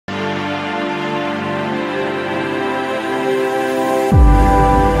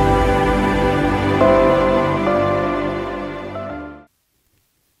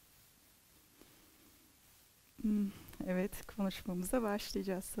Evet, konuşmamıza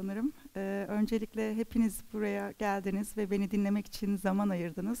başlayacağız sanırım. Öncelikle hepiniz buraya geldiniz ve beni dinlemek için zaman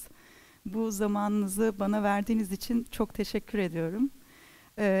ayırdınız. Bu zamanınızı bana verdiğiniz için çok teşekkür ediyorum.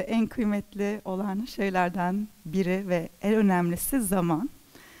 En kıymetli olan şeylerden biri ve en önemlisi zaman.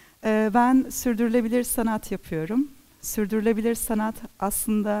 Ben sürdürülebilir sanat yapıyorum. Sürdürülebilir sanat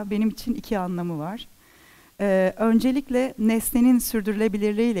aslında benim için iki anlamı var. Öncelikle nesnenin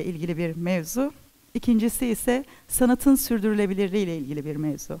sürdürülebilirliği ile ilgili bir mevzu. İkincisi ise sanatın sürdürülebilirliği ile ilgili bir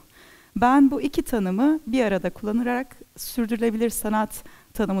mevzu. Ben bu iki tanımı bir arada kullanarak sürdürülebilir sanat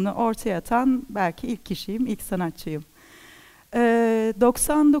tanımını ortaya atan belki ilk kişiyim, ilk sanatçıyım.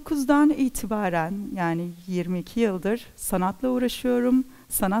 99'dan itibaren yani 22 yıldır sanatla uğraşıyorum,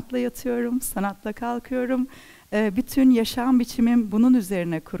 sanatla yatıyorum, sanatla kalkıyorum. Bütün yaşam biçimim bunun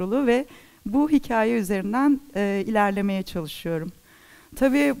üzerine kurulu ve bu hikaye üzerinden ilerlemeye çalışıyorum.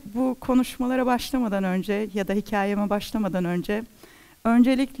 Tabii bu konuşmalara başlamadan önce ya da hikayeme başlamadan önce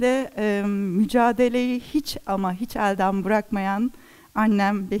öncelikle mücadeleyi hiç ama hiç elden bırakmayan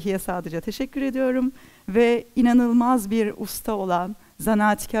annem Behiye Sağdıç'a teşekkür ediyorum. Ve inanılmaz bir usta olan,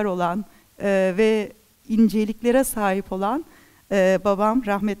 zanaatkar olan ve inceliklere sahip olan babam,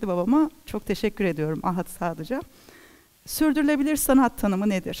 rahmetli babama çok teşekkür ediyorum Ahat Sağdıç'a. Sürdürülebilir sanat tanımı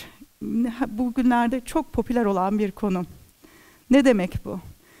nedir? Bugünlerde çok popüler olan bir konu. Ne demek bu?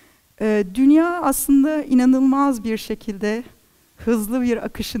 Dünya aslında inanılmaz bir şekilde hızlı bir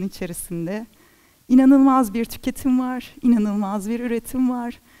akışın içerisinde. İnanılmaz bir tüketim var, inanılmaz bir üretim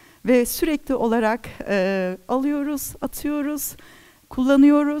var. Ve sürekli olarak alıyoruz, atıyoruz,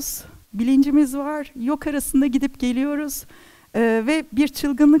 kullanıyoruz, bilincimiz var, yok arasında gidip geliyoruz ve bir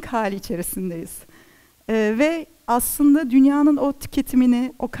çılgınlık hali içerisindeyiz. Ve aslında dünyanın o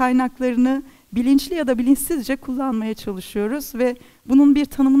tüketimini, o kaynaklarını bilinçli ya da bilinçsizce kullanmaya çalışıyoruz ve bunun bir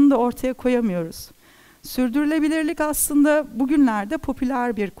tanımını da ortaya koyamıyoruz. Sürdürülebilirlik aslında bugünlerde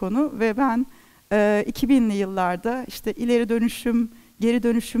popüler bir konu ve ben 2000'li yıllarda işte ileri dönüşüm, geri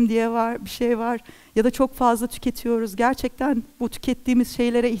dönüşüm diye bir şey var ya da çok fazla tüketiyoruz. Gerçekten bu tükettiğimiz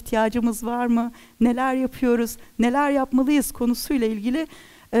şeylere ihtiyacımız var mı? Neler yapıyoruz? Neler yapmalıyız konusuyla ilgili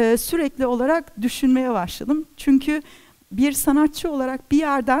sürekli olarak düşünmeye başladım. Çünkü bir sanatçı olarak bir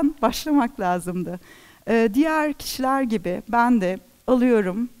yerden başlamak lazımdı. Diğer kişiler gibi ben de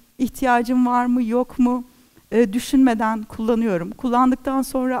alıyorum. İhtiyacım var mı, yok mu? Düşünmeden kullanıyorum. Kullandıktan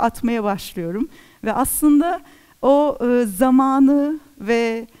sonra atmaya başlıyorum. Ve aslında o zamanı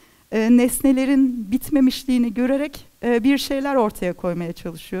ve nesnelerin bitmemişliğini görerek bir şeyler ortaya koymaya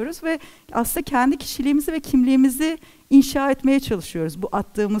çalışıyoruz ve aslında kendi kişiliğimizi ve kimliğimizi inşa etmeye çalışıyoruz bu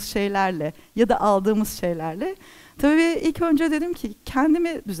attığımız şeylerle ya da aldığımız şeylerle. Tabii ilk önce dedim ki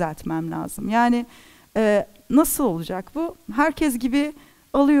kendimi düzeltmem lazım. Yani nasıl olacak bu? Herkes gibi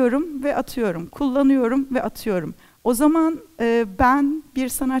alıyorum ve atıyorum, kullanıyorum ve atıyorum. O zaman ben bir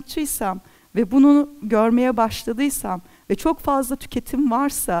sanatçıysam ve bunu görmeye başladıysam ve çok fazla tüketim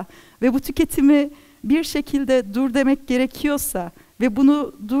varsa ve bu tüketimi bir şekilde dur demek gerekiyorsa ve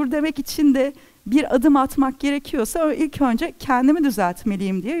bunu dur demek için de bir adım atmak gerekiyorsa ilk önce kendimi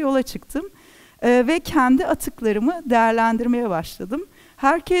düzeltmeliyim diye yola çıktım. Ve kendi atıklarımı değerlendirmeye başladım.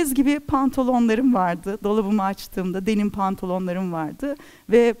 Herkes gibi pantolonlarım vardı. Dolabımı açtığımda denim pantolonlarım vardı.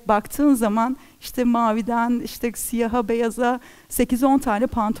 Ve baktığın zaman işte maviden işte siyaha beyaza 8-10 tane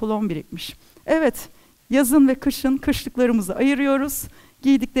pantolon birikmiş. Evet, yazın ve kışın kışlıklarımızı ayırıyoruz.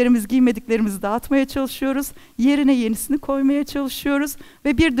 Giymediklerimizi dağıtmaya çalışıyoruz. Yerine yenisini koymaya çalışıyoruz.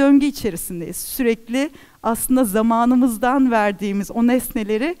 Ve bir döngü içerisindeyiz. Sürekli aslında zamanımızdan verdiğimiz o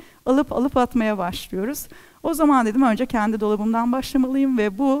nesneleri alıp atmaya başlıyoruz. O zaman dedim önce kendi dolabımdan başlamalıyım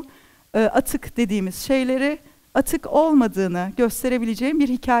ve bu atık dediğimiz şeyleri atık olmadığını gösterebileceğim bir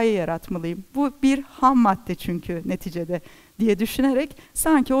hikaye yaratmalıyım. Bu bir ham madde çünkü neticede diye düşünerek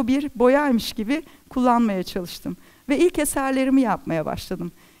sanki o bir boyaymış gibi kullanmaya çalıştım. Ve ilk eserlerimi yapmaya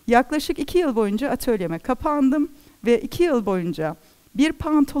başladım. Yaklaşık 2 yıl boyunca atölyeme kapandım ve 2 yıl boyunca bir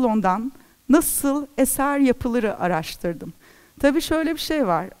pantolondan nasıl eser yapılırı araştırdım. Tabii şöyle bir şey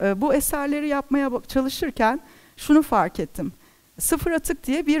var, bu eserleri yapmaya çalışırken şunu fark ettim. Sıfır atık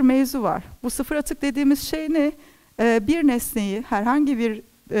diye bir mevzu var. Bu sıfır atık dediğimiz şey ne? Bir nesneyi, herhangi bir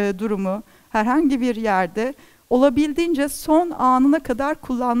durumu, herhangi bir yerde olabildiğince son anına kadar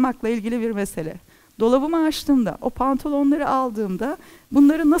kullanmakla ilgili bir mesele. Dolabımı açtığımda, o pantolonları aldığımda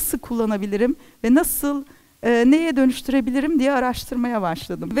bunları nasıl kullanabilirim ve nasıl neye dönüştürebilirim diye araştırmaya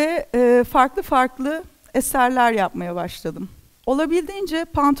başladım. Ve farklı eserler yapmaya başladım. Olabildiğince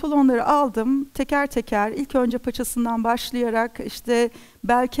pantolonları aldım, teker teker, ilk önce paçasından başlayarak işte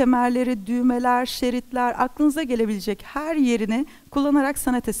bel kemerleri, düğmeler, şeritler, aklınıza gelebilecek her yerini kullanarak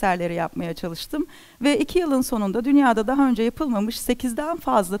sanat eserleri yapmaya çalıştım. Ve 2 yılın sonunda dünyada daha önce yapılmamış 8'den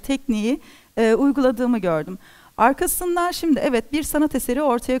fazla tekniği uyguladığımı gördüm. Arkasından şimdi evet bir sanat eseri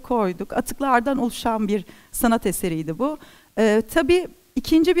ortaya koyduk. Atıklardan oluşan bir sanat eseriydi bu. Tabii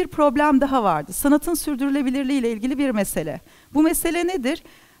ikinci bir problem daha vardı. Sanatın sürdürülebilirliği ile ilgili bir mesele. Bu mesele nedir?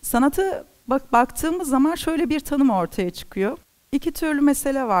 Sanatı baktığımız zaman şöyle bir tanım ortaya çıkıyor. 2 türlü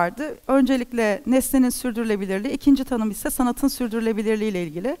mesele vardı. Öncelikle nesnenin sürdürülebilirliği, ikinci tanım ise sanatın sürdürülebilirliği ile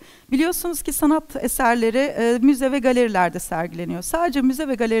ilgili. Biliyorsunuz ki sanat eserleri müze ve galerilerde sergileniyor. Sadece müze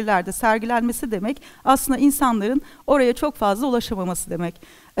ve galerilerde sergilenmesi demek aslında insanların oraya çok fazla ulaşamaması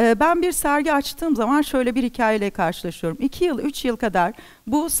demek. Ben bir sergi açtığım zaman şöyle bir hikayeyle karşılaşıyorum. 2 yıl, 3 yıl kadar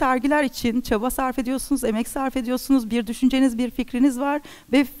bu sergiler için çaba sarf ediyorsunuz, emek sarf ediyorsunuz, bir düşünceniz, bir fikriniz var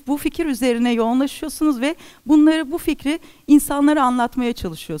ve bu fikir üzerine yoğunlaşıyorsunuz ve bu fikri insanlara anlatmaya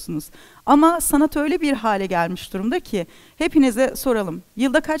çalışıyorsunuz. Ama sanat öyle bir hale gelmiş durumda ki hepinize soralım.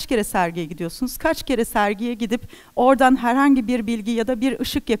 Yılda kaç kere sergiye gidiyorsunuz? Kaç kere sergiye gidip oradan herhangi bir bilgi ya da bir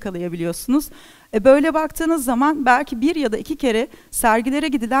ışık yakalayabiliyorsunuz? Böyle baktığınız zaman belki 1 ya da 2 kere sergilere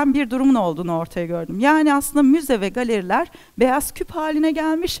gidilen bir durumun olduğunu ortaya gördüm. Yani aslında müze ve galeriler beyaz küp haline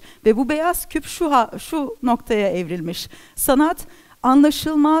gelmiş ve bu beyaz küp şu noktaya evrilmiş. Sanat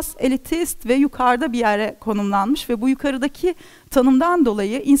anlaşılmaz, elitist ve yukarıda bir yere konumlanmış ve bu yukarıdaki tanımdan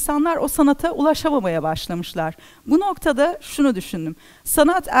dolayı insanlar o sanata ulaşamamaya başlamışlar. Bu noktada şunu düşündüm.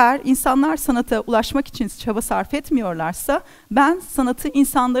 Eğer insanlar sanata ulaşmak için çaba sarf etmiyorlarsa ben sanatı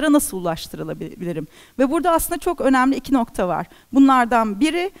insanlara nasıl ulaştırabilirim? Ve burada aslında çok önemli 2 nokta var. Bunlardan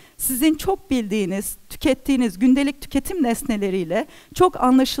biri sizin çok bildiğiniz, tükettiğiniz gündelik tüketim nesneleriyle çok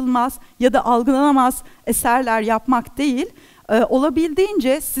anlaşılmaz ya da algılanamaz eserler yapmak değil,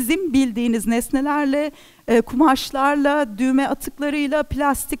 olabildiğince sizin bildiğiniz nesnelerle, kumaşlarla, düğme atıklarıyla,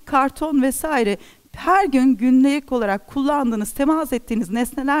 plastik, karton vesaire her gün günlük olarak kullandığınız, temas ettiğiniz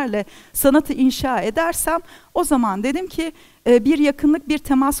nesnelerle sanatı inşa edersem o zaman dedim ki bir yakınlık, bir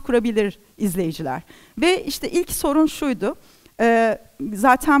temas kurabilir izleyiciler. Ve işte ilk sorun şuydu.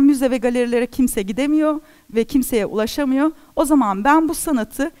 Zaten müze ve galerilere kimse gidemiyor ve kimseye ulaşamıyor. O zaman ben bu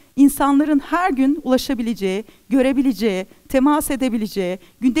sanatı insanların her gün ulaşabileceği, görebileceği, temas edebileceği,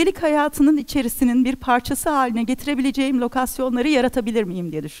 gündelik hayatının içerisinin bir parçası haline getirebileceğim lokasyonları yaratabilir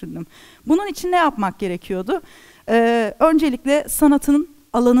miyim diye düşündüm. Bunun için ne yapmak gerekiyordu? Öncelikle sanatın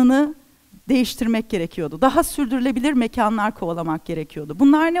alanını değiştirmek gerekiyordu. Daha sürdürülebilir mekanlar kovalamak gerekiyordu.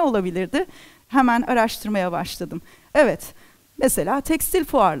 Bunlar ne olabilirdi? Hemen araştırmaya başladım. Evet, mesela tekstil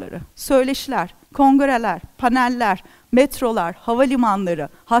fuarları, söyleşiler, kongreler, paneller, metrolar, havalimanları,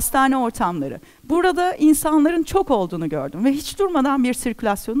 hastane ortamları. Burada insanların çok olduğunu gördüm ve hiç durmadan bir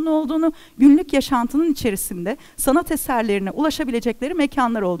sirkülasyonun olduğunu, günlük yaşantının içerisinde sanat eserlerine ulaşabilecekleri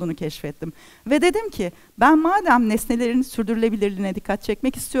mekanlar olduğunu keşfettim. Ve dedim ki ben madem nesnelerin sürdürülebilirliğine dikkat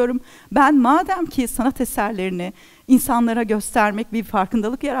çekmek istiyorum, ben madem ki sanat eserlerini insanlara göstermek, bir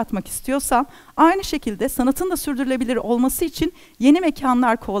farkındalık yaratmak istiyorsam, aynı şekilde sanatın da sürdürülebilir olması için yeni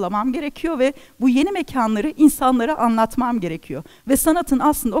mekanlar kovalamam gerekiyor ve bu yeni mekanları insanlara anlatmam gerekiyor. Ve sanatın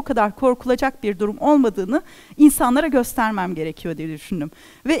aslında o kadar korkulacak bir durum olmadığını insanlara göstermem gerekiyor diye düşündüm.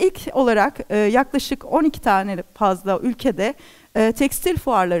 Ve ilk olarak yaklaşık 12 tane fazla ülkede tekstil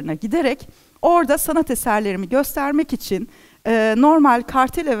fuarlarına giderek orada sanat eserlerimi göstermek için normal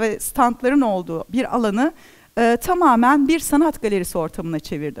kartele ve standların olduğu bir alanı tamamen bir sanat galerisi ortamına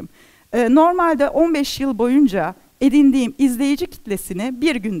çevirdim. Normalde 15 yıl boyunca edindiğim izleyici kitlesini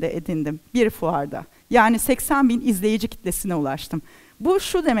bir günde edindim bir fuarda. Yani 80.000 izleyici kitlesine ulaştım. Bu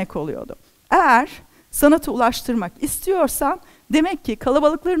şu demek oluyordu. Eğer sanatı ulaştırmak istiyorsan demek ki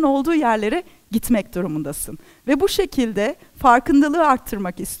kalabalıkların olduğu yerlere gitmek durumundasın. Ve bu şekilde farkındalığı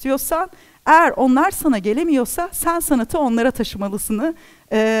arttırmak istiyorsan eğer onlar sana gelemiyorsa sen sanatı onlara taşımalısını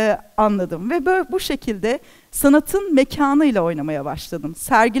anladım. Ve bu şekilde sanatın mekanıyla oynamaya başladım.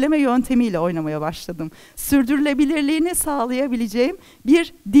 Sergileme yöntemiyle oynamaya başladım. Sürdürülebilirliğini sağlayabileceğim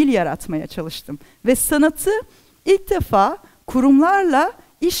bir dil yaratmaya çalıştım. Ve sanatı ilk defa kurumlarla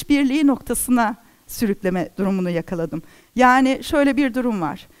işbirliği noktasına sürükleme durumunu yakaladım. Yani şöyle bir durum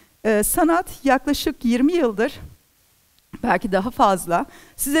var. Sanat yaklaşık 20 yıldır, belki daha fazla,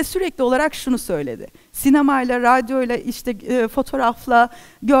 size sürekli olarak şunu söyledi. Sinemayla, radyoyla, işte fotoğrafla,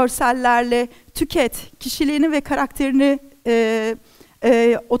 görsellerle tüket, kişiliğini ve karakterini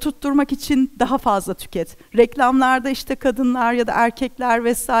oturtturmak için daha fazla tüket. Reklamlarda işte kadınlar ya da erkekler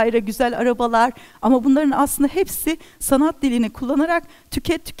vesaire, güzel arabalar ama bunların aslında hepsi sanat dilini kullanarak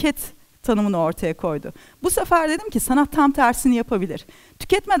tüket tanımını ortaya koydu. Bu sefer dedim ki sanat tam tersini yapabilir.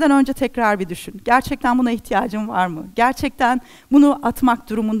 Tüketmeden önce tekrar bir düşün. Gerçekten buna ihtiyacın var mı? Gerçekten bunu atmak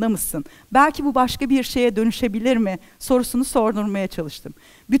durumunda mısın? Belki bu başka bir şeye dönüşebilir mi? Sorusunu sordurmaya çalıştım.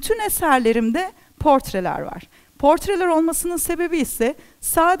 Bütün eserlerimde portreler var. Portreler olmasının sebebi ise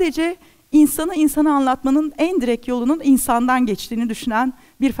sadece insanı insana anlatmanın en direkt yolunun insandan geçtiğini düşünen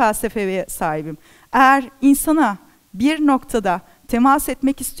bir felsefeye sahibim. Eğer insana bir noktada temas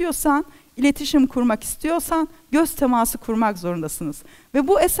etmek istiyorsan, iletişim kurmak istiyorsan göz teması kurmak zorundasınız. Ve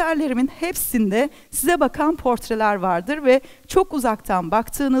bu eserlerimin hepsinde size bakan portreler vardır ve çok uzaktan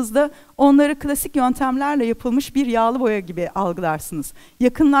baktığınızda onları klasik yöntemlerle yapılmış bir yağlı boya gibi algılarsınız.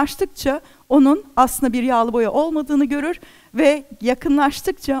 Yakınlaştıkça onun aslında bir yağlı boya olmadığını görür ve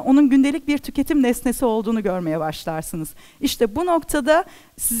yakınlaştıkça onun gündelik bir tüketim nesnesi olduğunu görmeye başlarsınız. İşte bu noktada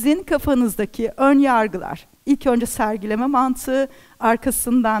sizin kafanızdaki ön yargılar, ilk önce sergileme mantığı,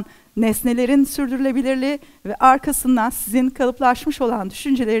 arkasından nesnelerin sürdürülebilirliği ve arkasından sizin kalıplaşmış olan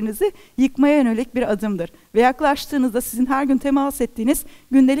düşüncelerinizi yıkmaya yönelik bir adımdır. Ve yaklaştığınızda sizin her gün temas ettiğiniz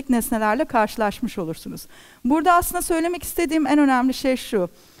gündelik nesnelerle karşılaşmış olursunuz. Burada aslında söylemek istediğim en önemli şey şu.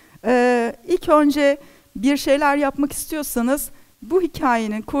 İlk önce bir şeyler yapmak istiyorsanız bu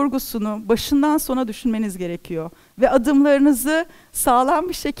hikayenin kurgusunu başından sona düşünmeniz gerekiyor. Ve adımlarınızı sağlam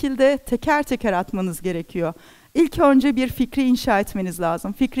bir şekilde teker teker atmanız gerekiyor. İlk önce bir fikri inşa etmeniz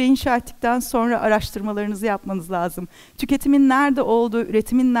lazım. Fikri inşa ettikten sonra araştırmalarınızı yapmanız lazım. Tüketimin nerede olduğu,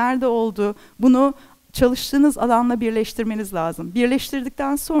 üretimin nerede olduğu, bunu çalıştığınız alanla birleştirmeniz lazım.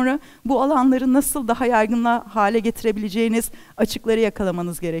 Birleştirdikten sonra bu alanları nasıl daha yaygın hale getirebileceğiniz açıkları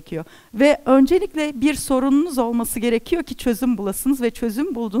yakalamanız gerekiyor. Ve öncelikle bir sorununuz olması gerekiyor ki çözüm bulasınız ve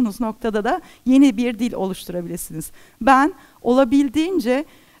çözüm bulduğunuz noktada da yeni bir dil oluşturabilirsiniz. Ben olabildiğince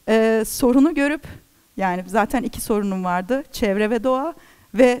sorunu görüp, yani zaten 2 sorunum vardı, çevre ve doğa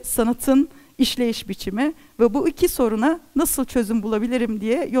ve sanatın işleyiş biçimi ve bu 2 soruna nasıl çözüm bulabilirim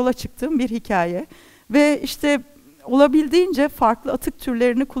diye yola çıktığım bir hikaye. Ve işte olabildiğince farklı atık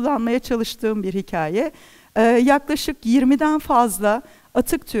türlerini kullanmaya çalıştığım bir hikaye. Yaklaşık 20'den fazla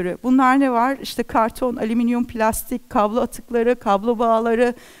atık türü. Bunlar ne var? İşte karton, alüminyum, plastik, kablo atıkları, kablo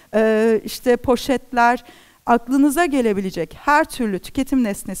bağları, işte poşetler, aklınıza gelebilecek her türlü tüketim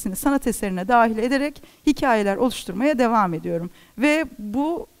nesnesini sanat eserine dahil ederek hikayeler oluşturmaya devam ediyorum. Ve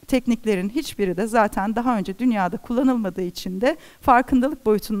bu tekniklerin hiçbiri de zaten daha önce dünyada kullanılmadığı için de farkındalık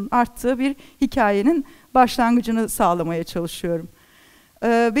boyutunun arttığı bir hikayenin başlangıcını sağlamaya çalışıyorum.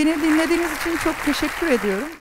 Beni dinlediğiniz için çok teşekkür ediyorum.